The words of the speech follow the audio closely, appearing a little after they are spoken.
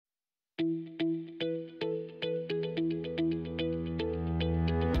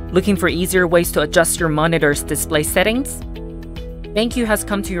Looking for easier ways to adjust your monitor's display settings? BenQ has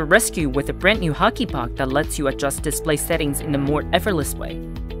come to your rescue with a brand new Hotkey Puck that lets you adjust display settings in a more effortless way.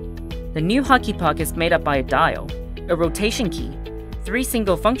 The new Hotkey Puck is made up by a dial, a rotation key, 3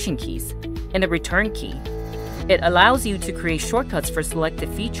 single function keys, and a return key. It allows you to create shortcuts for selected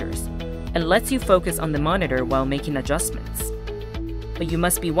features and lets you focus on the monitor while making adjustments. But you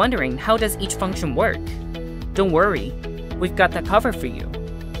must be wondering, how does each function work? Don't worry, we've got that covered for you.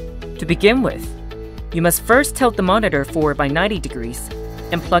 To begin with, you must first tilt the monitor forward by 90 degrees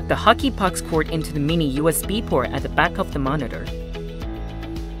and plug the Hotkey Puck's cord into the mini USB port at the back of the monitor.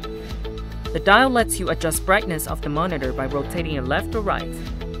 The dial lets you adjust brightness of the monitor by rotating it left or right.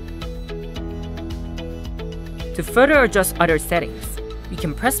 To further adjust other settings, you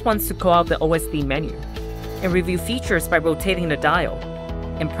can press once to call out the OSD menu, and review features by rotating the dial,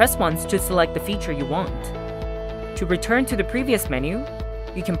 and press once to select the feature you want. To return to the previous menu,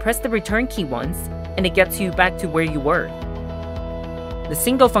 you can press the return key once, and it gets you back to where you were. The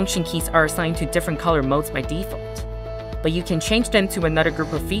single function keys are assigned to different color modes by default, but you can change them to another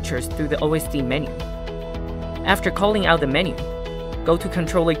group of features through the OSD menu. After calling out the menu, go to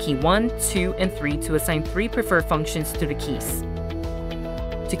controller key 1, 2, and 3 to assign 3 preferred functions to the keys.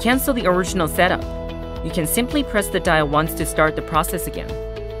 To cancel the original setup, you can simply press the dial once to start the process again.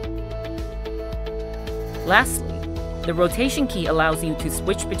 Lastly, the rotation key allows you to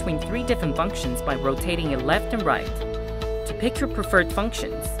switch between 3 different functions by rotating it left and right. To pick your preferred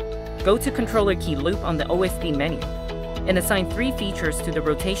functions, go to controller key loop on the OSD menu and assign 3 features to the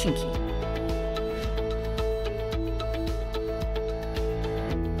rotation key.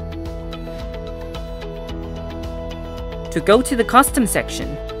 To go to the custom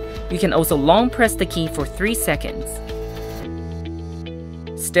section, you can also long press the key for 3 seconds.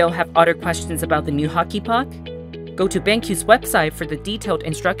 Still have other questions about the new Hotkey Puck? Go to BenQ's website for the detailed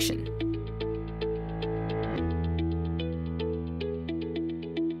instruction.